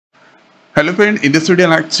Hello friend, in this video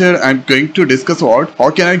lecture I am going to discuss about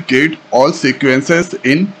how can I get all sequences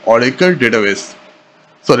in Oracle database.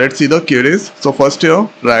 So let's see the queries. So first here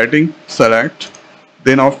writing select,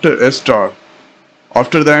 then after a star,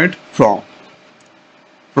 after that from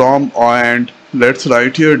and let's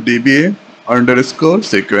write here dba underscore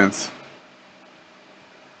sequence.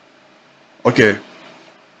 Okay,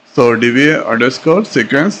 so dba underscore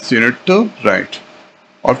sequence you need to write.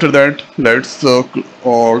 After that let's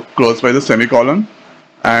close by the semicolon,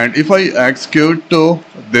 and if I execute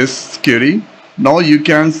this query, now you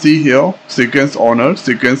can see here sequence owner,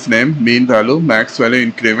 sequence name, mean value, max value,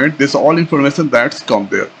 increment, this all information that's come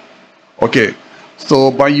there. Okay,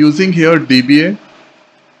 so by using here dba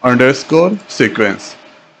underscore sequence,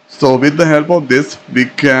 so with the help of this we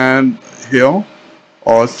can here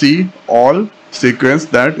see all sequence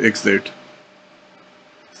that exist,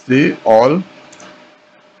 see all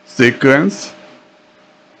sequence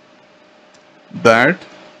that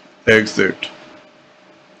exit.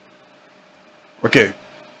 Okay,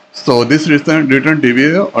 so this return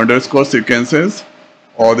dba underscore sequences,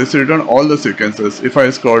 or this return all the sequences. If I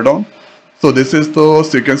scroll down, so this is the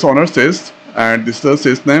sequence owner sys, and this is the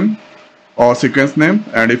sys name or sequence name.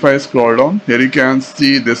 And if I scroll down here, you can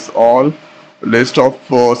see this all list of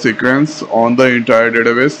sequence on the entire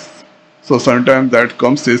database. So sometimes that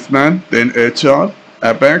comes sysman, then hr,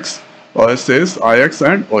 apex, sys, ix,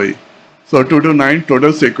 and oi. So 2 to 9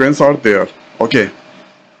 total sequence are there. Okay.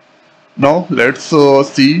 Now let's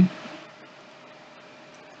see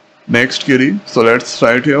next query. So let's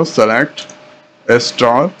write here select a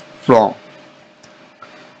star from.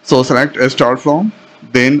 So select a star from,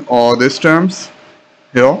 then this times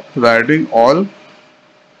here writing all,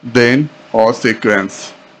 then or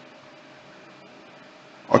sequence.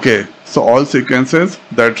 Okay, so all sequences,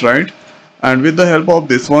 that's right. And with the help of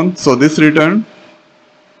this one, so this return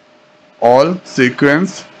all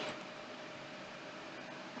sequence,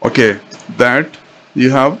 okay, that you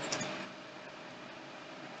have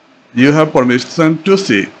permission to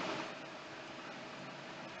see.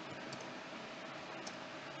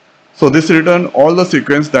 So this return all the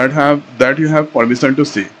sequence that you have permission to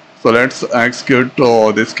see. So let's execute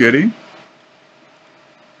this query.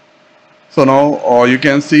 So now you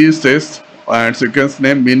can see sys and sequence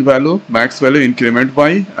name, mean value, max value, increment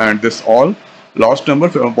y, and this all last number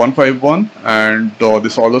 151, and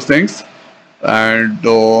this all those things. And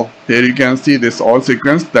here you can see this all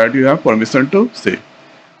sequence that you have permission to see.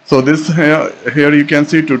 So this here you can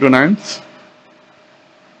see 2 to 9.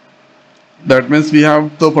 That means we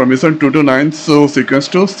have the permission 2 to 9 so sequence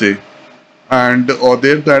to see, and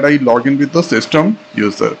there that I log in with the system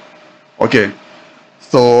user. Okay,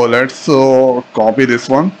 so let's copy this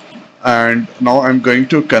one, and now I'm going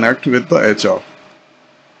to connect with the HR.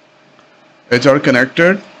 HR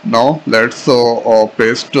connected. Now let's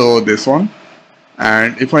paste this one,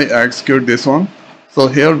 and if I execute this one, so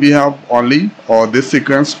here we have only this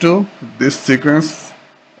sequence to this sequence,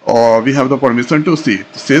 we have the permission to see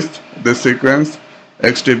sys, this sequence,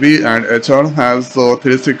 xdb, and hr has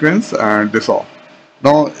 3 sequence, and this all.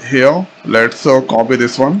 Now here let's copy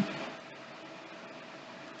this one,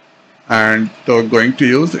 and going to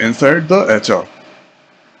use inside the hr.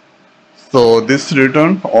 So this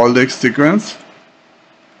return all the sequence.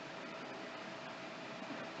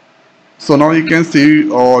 So now you can see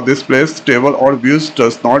this place table or views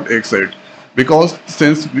does not exist, because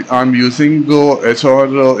since I'm using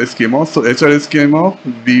HR schema, so HR schema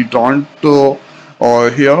we don't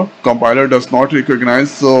here compiler does not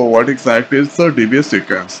recognize what exactly is the DBA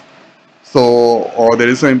sequence. So there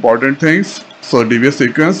is an important things. So DBA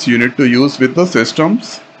sequence you need to use with the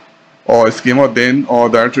systems or schema, then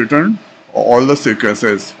that return all the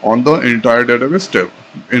sequences on the entire database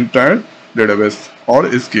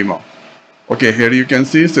or schema. Okay, here you can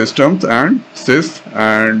see systems and sys,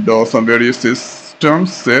 and somewhere is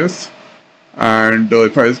systems, sys, and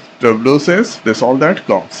if I w sys, this all that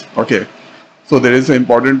comes. Okay, so there is an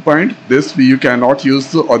important point. This you cannot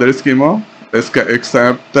use the other schema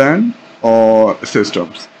except then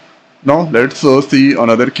systems. Now let's see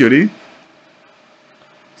another query.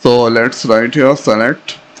 So let's write here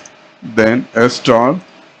select, then a star,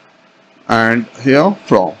 and here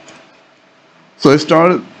from. So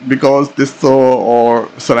star because this or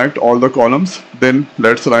select all the columns, then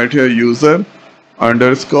let's write here user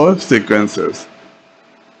underscore sequences.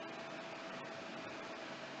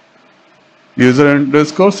 User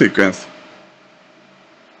underscore sequence.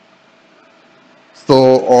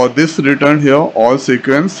 So this return here all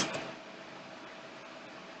sequence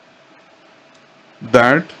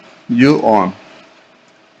that you on.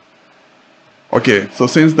 Okay, so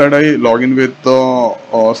since that I log in with the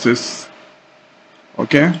sys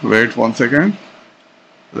Okay, wait 1 second.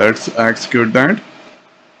 Let's execute that.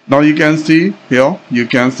 Now you can see here, you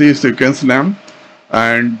can see sequence name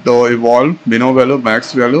and evolve, minimum value,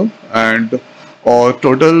 max value, and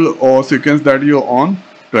total sequence that you on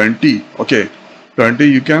 20. Okay, 20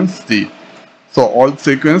 you can see. So all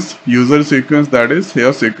sequence, user sequence, that is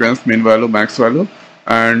here sequence, min value, max value,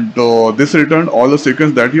 and this returned all the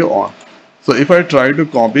sequence that you on. So if I try to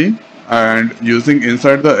copy and using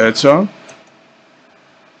inside the HR,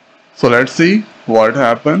 so let's see what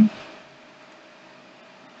happened.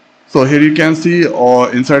 So here you can see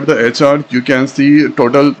inside the HR, you can see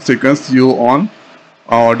total sequence you on,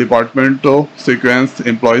 department sequence,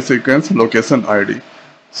 employee sequence, location ID.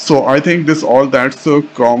 So I think this all that's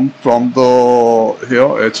come from the here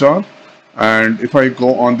HR, and if I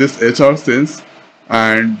go on this HR since,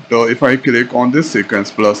 and if I click on this sequence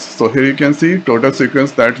plus, so here you can see total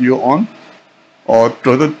sequence that you on, or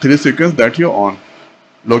total 3 sequence that you on,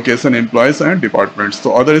 location, employees, and departments.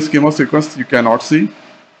 So other schema sequence you cannot see.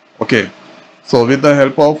 Okay, so with the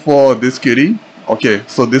help of this query, okay,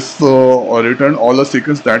 so this return all the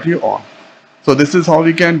sequence that you on. So this is how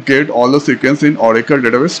we can get all the sequence in Oracle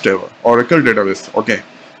database table, Oracle database. Okay,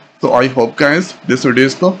 so I hope guys this video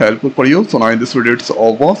is helpful for you. So now in this video it's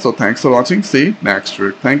over. So thanks for watching. See you next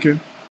week. Thank you.